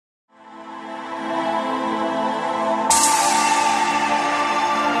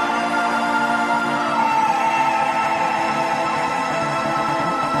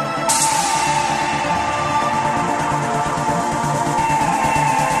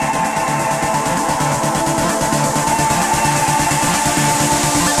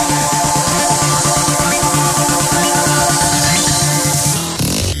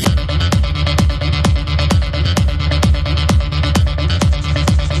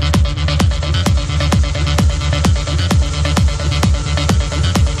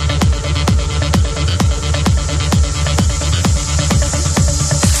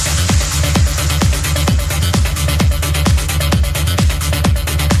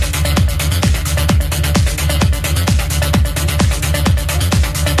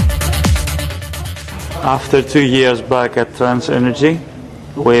after 2 years back at Trans Energy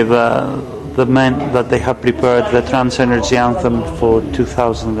with the men that they have prepared the Trans Energy anthem for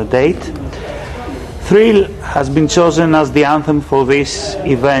 2008. Thrill has been chosen as the anthem for this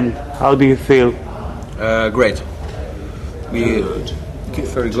event. How do you feel? Great.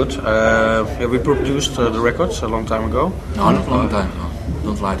 Very good. We produced the records a long time ago. No, not a long time. No.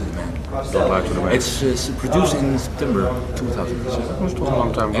 Don't lie to the man. Don't lie to the man. It's produced in September 2007. It was a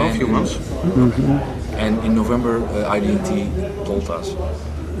long time ago, a few months. And in November, IDT told us,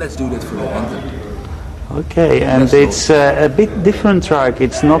 let's do that for the anthem. Okay, and it's a bit different track.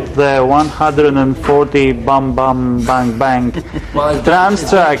 It's not the 140 bam bam bang bang trance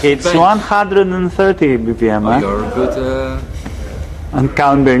track. It's 130 BPM. Oh, you're good. And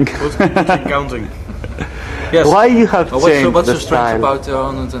counting. Good counting. Yes. Why you have changed what's the the strength style? about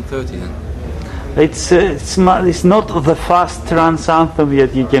 130 then? It's not the fast trance anthem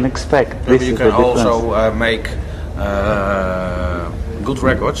that you can expect. This You is can the difference. also make good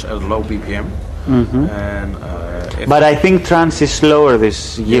records at low BPM. And but I think trance is slower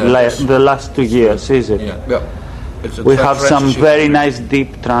this year, the last 2 years, is it? Yeah. We have some very nice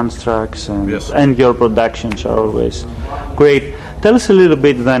deep trance tracks, and your productions are always great. Tell us a little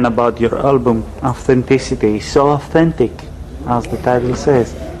bit then about your album, Authenticity. So authentic, as the title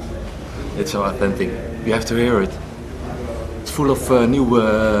says. It's so authentic. You have to hear it. It's full of new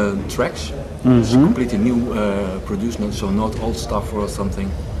tracks. It's completely new produced, so not old stuff or something.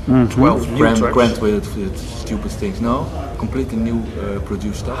 12 new tracks. Grand with stupid things. No, completely new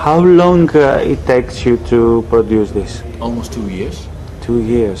produced stuff. How long it takes you to produce this? Almost 2 years. 2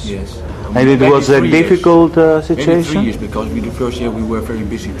 years. Yes. And it was a difficult Maybe situation? 3 years, because the first year we were very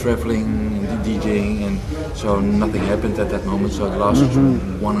busy traveling, DJing, and so nothing happened at that moment. So the last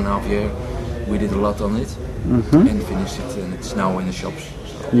 1.5 years we did a lot on it and finished it, and it's now in the shops.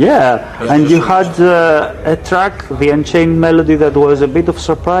 Yeah, and you had a track, The Unchained Melody, that was a bit of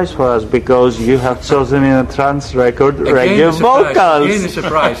surprise for us because you have chosen in a trance record reggae vocals. Again a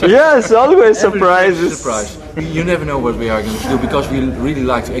surprise. Yes, always surprises. Surprise. You never know what we are going to do because we really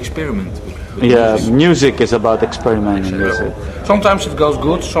like to experiment with music is about experimenting. Is it? Sometimes it goes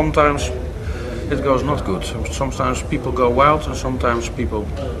good, sometimes it goes not good. Sometimes people go wild and sometimes people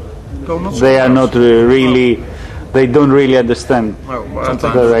go not so They are wild. not really, they don't really understand Sometimes the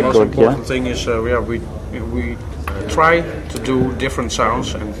the record, most important thing is we try to do different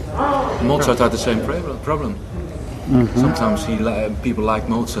sounds. And Mozart had the same problem. Sometimes people like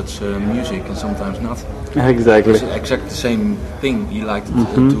Mozart's music and sometimes not. Exactly. It's exactly the same thing. He liked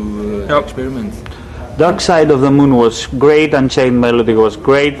to experiment. Dark Side of the Moon was great, Unchained Melody was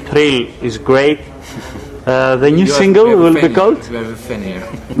great, Thrill is great. The new single will be called? We have a fan here.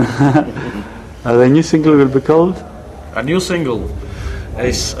 The new single will be called? a new single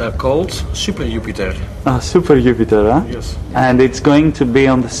is called Super Jupiter. Super Jupiter, huh? Yes. And it's going to be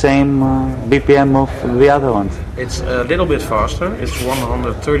on the same BPM of the other ones? It's a little bit faster. It's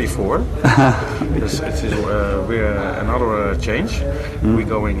 134. It is we're another change. We're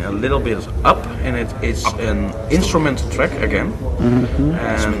going a little bit up, and it's an instrumental track again.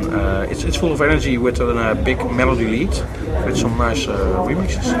 And it's full of energy with a big melody lead with some nice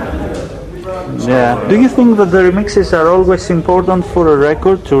remixes. Yeah. Do you think that the remixes are always important for a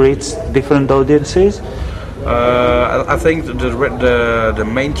record to reach different audiences? I think the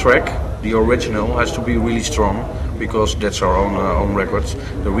main track, the original, has to be really strong because that's our own records.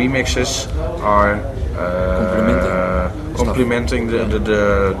 The remixes are complementing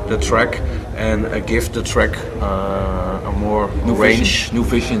the track and give the track a more new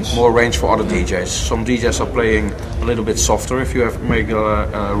visions, more range for other DJs. Some DJs are playing a little bit softer. If you make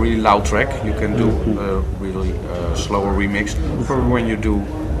a really loud track, you can do a really slower remix. For when you do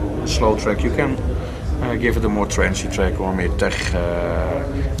a slow track, you can give it a more trancey track or more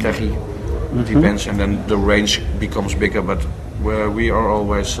techy. Depends, and then the range becomes bigger. But we are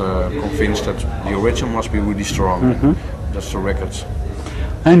always convinced that the original must be really strong. That's the records.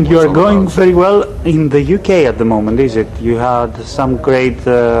 And you are going very well in the UK at the moment, is it? You had some great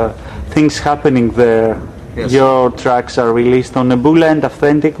things happening there. Yes. Your tracks are released on Nebula, and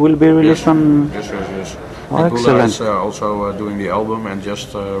Authentic will be released on... Yes. Oh, Nebula excellent. is also doing the album and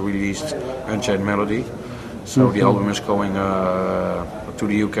just released Unchained Melody. So the album is going to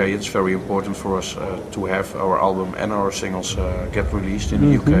the UK. It's very important for us to have our album and our singles get released in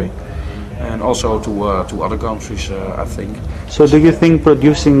the UK. And also to other countries, I think. So do you think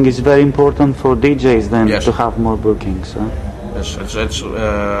producing is very important for DJs then, Yes. to have more bookings? Huh? Yes, it's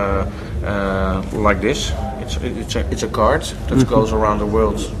like this. It's a card that goes around the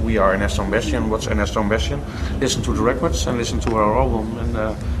world. We are Ernesto and Bastian. What's Ernesto and Bastian? Listen to the records and listen to our album,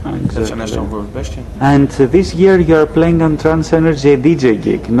 and that's Ernesto and Bastian. And this year you are playing on Trans Energy a DJ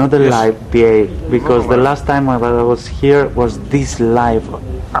gig, not a live PA, because the last time I was here was this live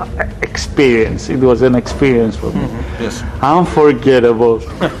experience. It was an experience for me. Yes. Unforgettable.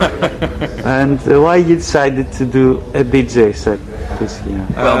 And why you decided to do a DJ set this year?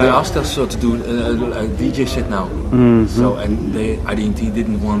 Well, they asked us to do a DJ set now. So, and IDT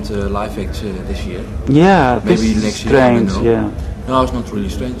didn't want a live act this year. Yeah, maybe this next is strange. year. Yeah. No, it's not really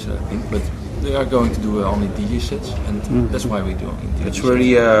strange, I think, but they are going to do only DJ sets, and that's why we do only DJ It's sets.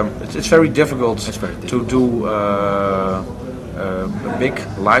 really it's very difficult to do big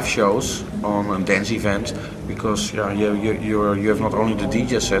live shows on a dance event, because you have not only the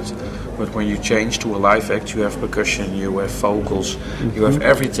DJ set, but when you change to a live act, you have percussion, you have vocals, you have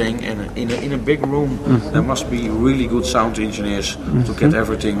everything, and in a big room there must be really good sound engineers to get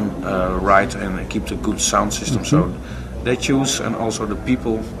everything right and keep the good sound system. So they choose, and also the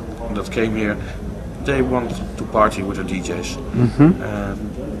people that came here, they want to party with the DJs.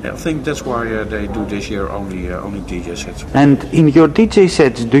 I think that's why they do this year only DJ sets. And in your DJ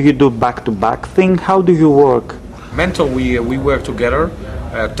sets, do you do back-to-back thing? How do you work? Mental, we work together.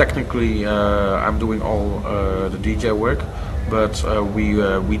 Technically, I'm doing all the DJ work, but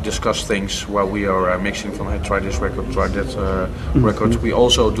we discuss things while we are mixing. From, hey, try this record, try that record. We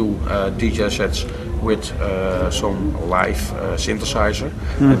also do DJ sets with some live synthesizer,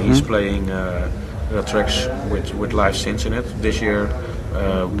 and he's playing tracks with live synths in it. This year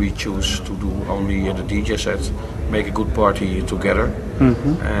we choose to do only the DJ set, make a good party together,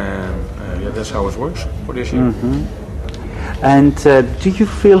 and that's how it works for this year. And do you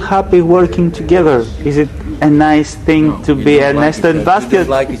feel happy working together? Is it a nice thing to be Ernesto and Bastian? We don't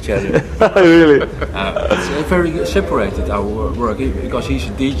like each other. Really? It's very separated, our work, because he's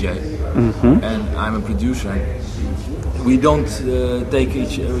a DJ and I'm a producer. We don't take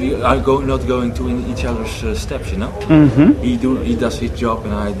we are not going to in each other's steps, you know. He does his job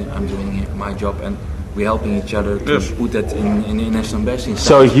and I'm doing my job, and we're helping each other to put that in Ernesto and Bastian.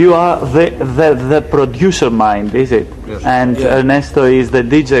 So you are the producer mind, is it? Yes. And Ernesto is the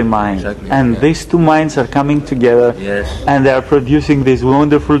DJ mind. Exactly, and these two minds are coming together, and they are producing these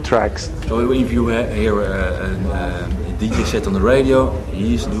wonderful tracks. So if you hear a DJ set on the radio,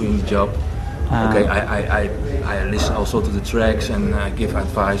 he's doing the job. Okay, I listen also to the tracks and I give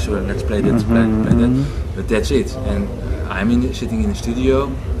advice, or let's play that, play that, but that's it. And I'm sitting in the studio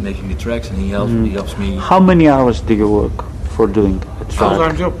making the tracks, and he helps me. How many hours do you work for doing a track?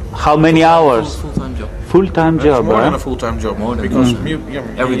 Full-time job. How many hours? Full-time job. Full-time job, More huh? than a full-time job. More than because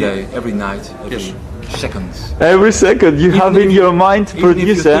every day, every night, every second. Every second you have in your mind to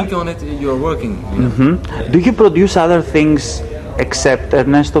produce. If you think on it, you're working. You know? Do you produce other things except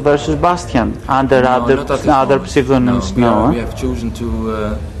Ernesto versus Bastian under other pseudonyms? No, No, we have chosen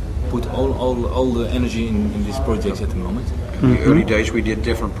to put all the energy in these projects at the moment. In the early days we did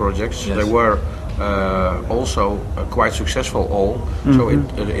different projects. Yes. They were also quite successful all, so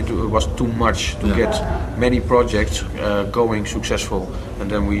it was too much to get many projects going successful,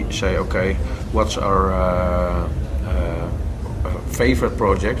 and then we say, okay, what's our favorite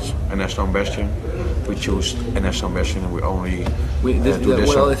project? Ernesto and Bastian. We choose Ernesto and Bastian, and we only do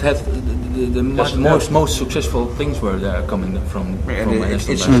this. Well, it had the most successful things were there coming from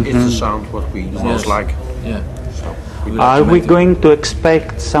Ernesto. It's the sound what we most like. Yeah. So Are we going to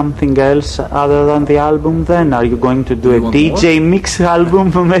expect something else other than the album then? Are you going to do a DJ mix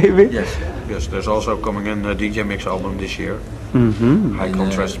album maybe? Yes, there's also coming in a DJ mix album this year. High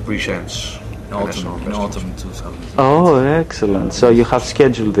Contrast presents in autumn 2000. Oh, excellent. So you have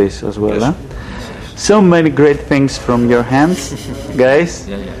scheduled this as well, huh? So many great things from your hands, guys.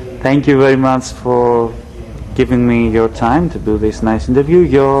 Thank you very much for giving me your time to do this nice interview.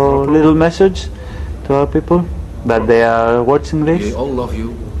 Your little message to our people that they are watching this. We all love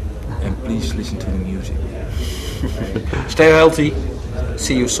you, and please listen to the music. Stay healthy.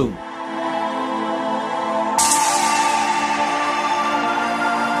 See you soon.